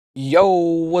Yo,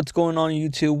 what's going on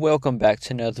YouTube? Welcome back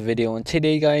to another video, and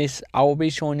today guys I will be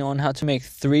showing you on how to make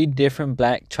 3 different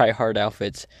black Tryhard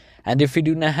outfits. And if you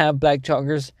do not have black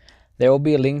joggers, there will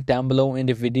be a link down below in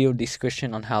the video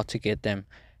description on how to get them.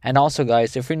 And also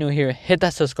guys, if you're new here, hit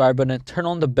that subscribe button, turn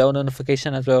on the bell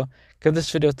notification as well, give this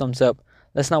video a thumbs up.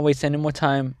 Let's not waste any more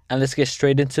time and let's get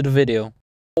straight into the video.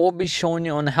 I will be showing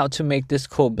you on how to make this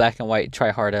cool black and white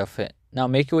Tryhard outfit. Now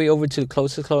make your way over to the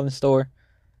closest clothing store.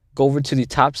 Go over to the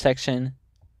top section,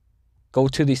 go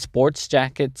to the sports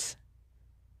jackets,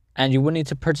 and you will need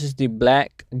to purchase the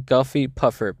black Guffy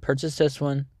puffer. Purchase this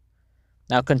one.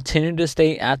 Now continue to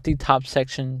stay at the top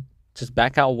section, just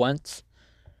back out once.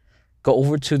 Go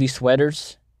over to the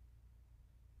sweaters,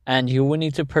 and you will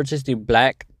need to purchase the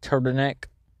black turtleneck.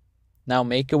 Now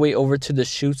make your way over to the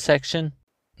shoe section.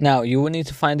 Now you will need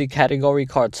to find the category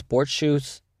called sports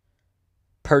shoes.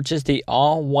 Purchase the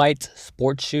all white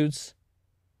sports shoes.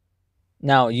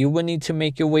 Now, you will need to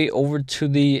make your way over to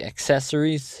the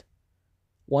accessories.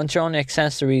 Once you're on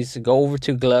accessories, go over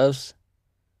to gloves.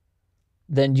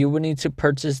 Then you will need to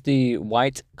purchase the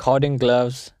white cotton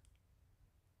gloves.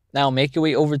 Now, make your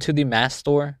way over to the mask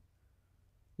store.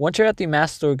 Once you're at the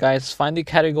mask store, guys, find the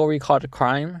category called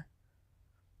crime.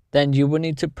 Then you will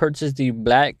need to purchase the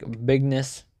black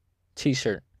bigness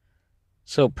t-shirt.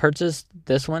 So purchase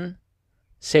this one.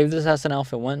 Save this as an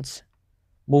outfit once.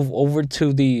 Move over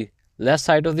to the left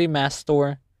side of the mask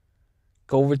store,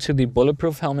 go over to the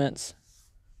bulletproof helmets,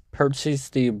 purchase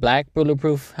the black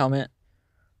bulletproof helmet.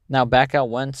 Now back out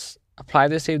once, apply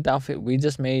the saved outfit we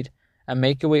just made, and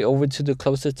make your way over to the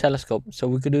closest telescope so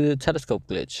we could do the telescope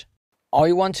glitch. All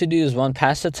you want to do is run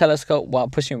past the telescope while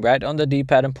pushing right on the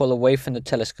D-pad and pull away from the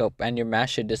telescope, and your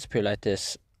mask should disappear like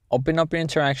this. Open up your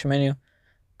interaction menu,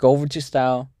 go over to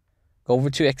style, go over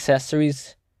to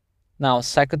accessories. Now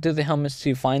cycle through the helmets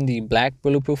to find the black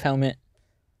bulletproof helmet.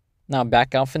 Now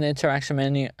back out from the interaction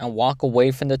menu and walk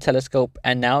away from the telescope,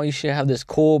 and now you should have this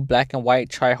cool black and white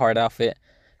Tryhard outfit.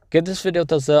 Give this video a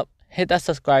thumbs up, hit that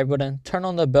subscribe button, turn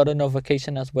on the bell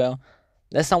notification as well.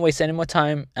 Let's not waste any more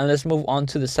time and let's move on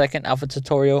to the second outfit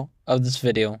tutorial of this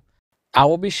video. I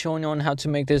will be showing you on how to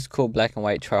make this cool black and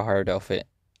white Tryhard outfit.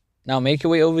 Now make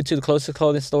your way over to the closest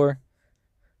clothing store,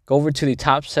 go over to the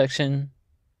top section,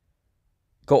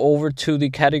 go over to the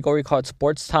category called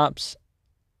sports tops.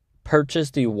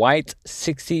 Purchase the white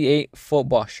 68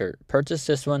 football shirt. Purchase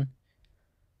this one.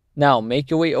 Now make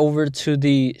your way over to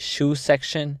the shoe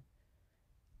section.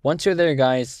 Once you're there,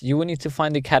 guys, you will need to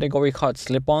find the category called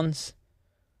slip-ons.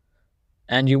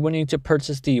 And you will need to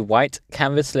purchase the white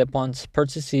canvas slip-ons.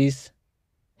 Purchase these.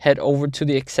 Head over to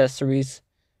the accessories.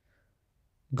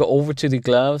 Go over to the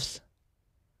gloves.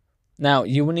 Now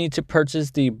you will need to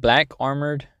purchase the black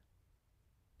armored.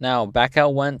 Now back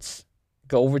out once,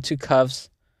 go over to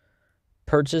cuffs,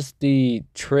 purchase the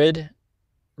Tryhard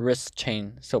wrist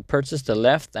chain. So purchase the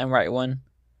left and right one.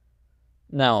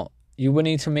 Now you will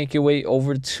need to make your way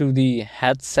over to the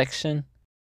hat section.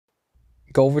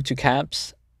 Go over to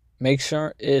caps, make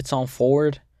sure it's on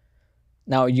forward.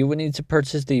 Now you will need to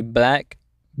purchase the black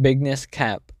bigness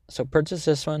cap. So purchase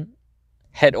this one.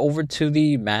 Head over to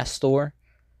the mask store.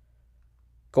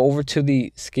 Go over to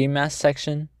the ski mask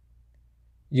section.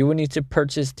 You will need to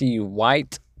purchase the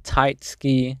white tight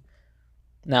ski.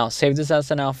 Now save this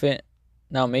as an outfit.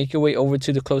 Now make your way over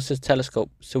to the closest telescope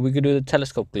so we can do the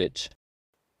telescope glitch.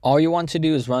 All you want to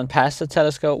do is run past the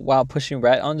telescope while pushing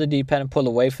right on the D-pad and pull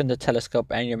away from the telescope,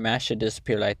 and your mask should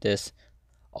disappear like this.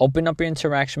 Open up your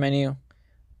interaction menu.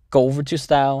 Go over to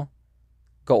style.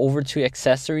 Go over to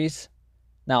accessories.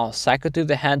 Now cycle through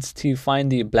the hats to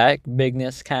find the black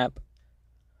bigness cap.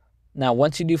 Now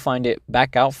once you do find it,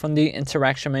 back out from the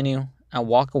interaction menu and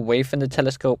walk away from the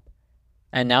telescope.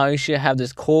 And now you should have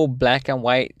this cool black and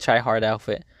white Tryhard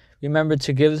outfit. Remember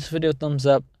to give this video a thumbs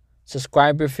up,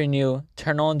 subscribe if you're new,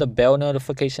 turn on the bell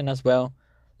notification as well.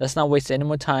 Let's not waste any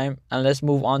more time and let's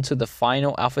move on to the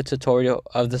final outfit tutorial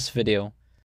of this video.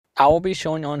 I will be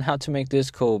showing you on how to make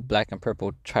this cool black and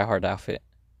purple Tryhard outfit.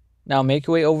 Now make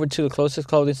your way over to the closest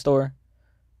clothing store,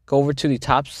 go over to the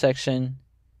top section,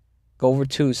 go over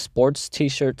to sports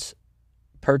t-shirts,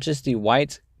 purchase the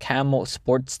white camel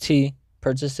sports tee,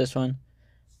 purchase this one.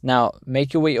 Now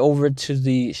make your way over to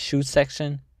the shoe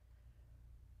section,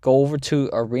 go over to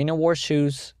arena war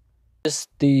shoes, purchase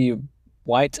the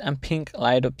white and pink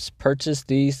light ups, purchase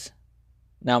these.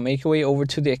 Now make your way over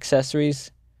to the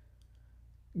accessories,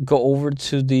 go over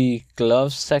to the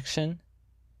gloves section.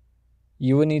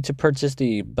 You will need to purchase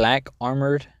the black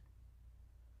armored.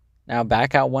 Now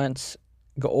back out once,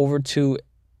 go over to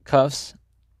cuffs.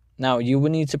 Now you will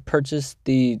need to purchase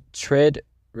the Tryhard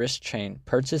wrist chain.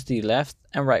 Purchase the left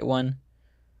and right one.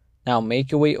 Now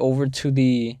make your way over to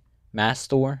the mask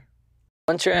store.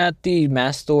 Once you're at the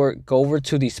mask store, go over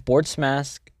to the sports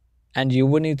mask and you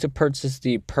will need to purchase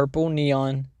the purple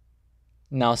neon.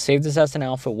 Now save this as an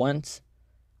outfit once.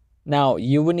 Now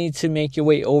you will need to make your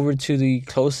way over to the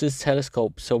closest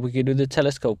telescope so we can do the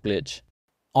telescope glitch.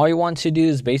 All you want to do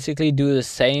is basically do the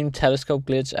same telescope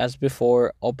glitch as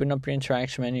before. Open up your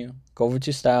interaction menu, go over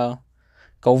to style,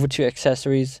 go over to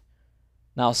accessories.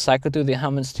 Now cycle through the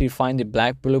helmets to find the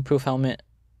black bulletproof helmet.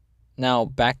 Now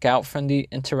back out from the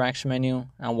interaction menu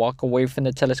and walk away from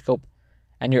the telescope,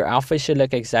 and your outfit should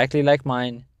look exactly like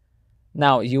mine.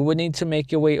 Now you would need to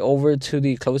make your way over to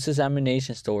the closest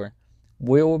ammunition store.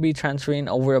 We will be transferring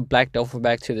over a black duffel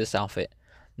bag to this outfit.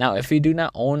 Now if you do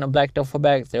not own a black duffel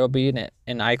bag, there will be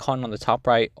an icon on the top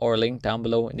right or a link down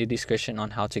below in the description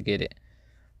on how to get it.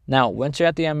 Now once you're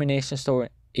at the ammunition store,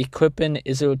 equip an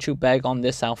Israel troop bag on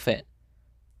this outfit.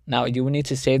 Now you will need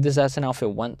to save this as an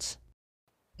outfit once.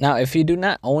 Now if you do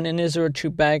not own an Israel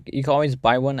troop bag, you can always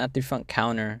buy one at the front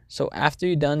counter. So after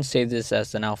you're done save this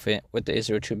as an outfit with the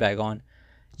Israel troop bag on,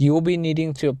 you will be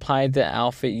needing to apply the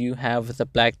outfit you have with the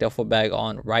black duffel bag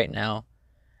on right now.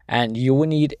 And you will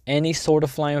need any sort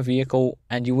of flying vehicle,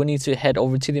 and you will need to head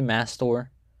over to the mask store.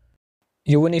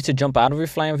 You will need to jump out of your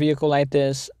flying vehicle like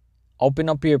this, open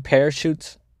up your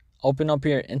parachutes, open up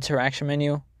your interaction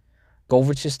menu, go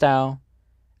over to style,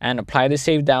 and apply the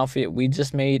saved outfit we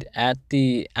just made at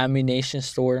the ammunition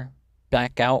store.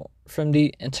 Back out from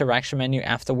the interaction menu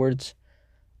afterwards.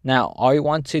 Now all you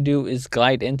want to do is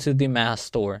glide into the mask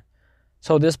store.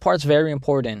 So this part's very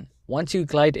important. Once you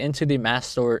glide into the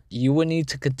mask store, you will need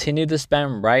to continue to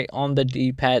spam right on the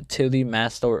D-pad till the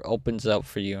mask store opens up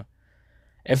for you.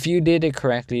 If you did it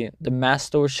correctly, the mask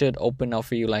store should open up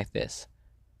for you like this.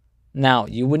 Now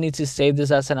you will need to save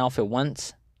this as an outfit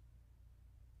once.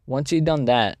 Once you've done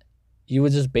that, you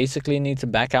would just basically need to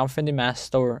back out from the mask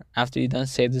store after you've done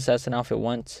save this as an outfit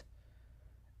once,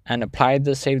 and apply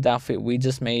the saved outfit we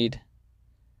just made,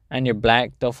 and your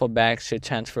black duffel bag should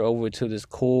transfer over to this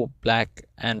cool black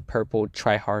and purple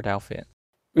Tryhard outfit.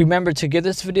 Remember to give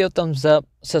this video a thumbs up,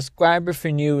 subscribe if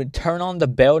you're new, and turn on the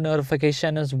bell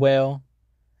notification as well.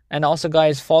 And also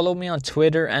guys, follow me on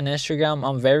Twitter and Instagram.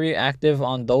 I'm very active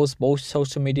on those both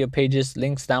social media pages,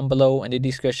 links down below in the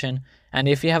description. And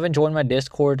if you haven't joined my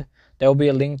Discord, there will be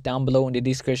a link down below in the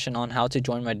description on how to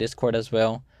join my Discord as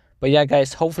well. But yeah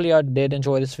guys, hopefully you did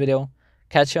enjoy this video.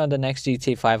 Catch you on the next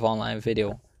GTA 5 online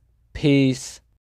video. Peace.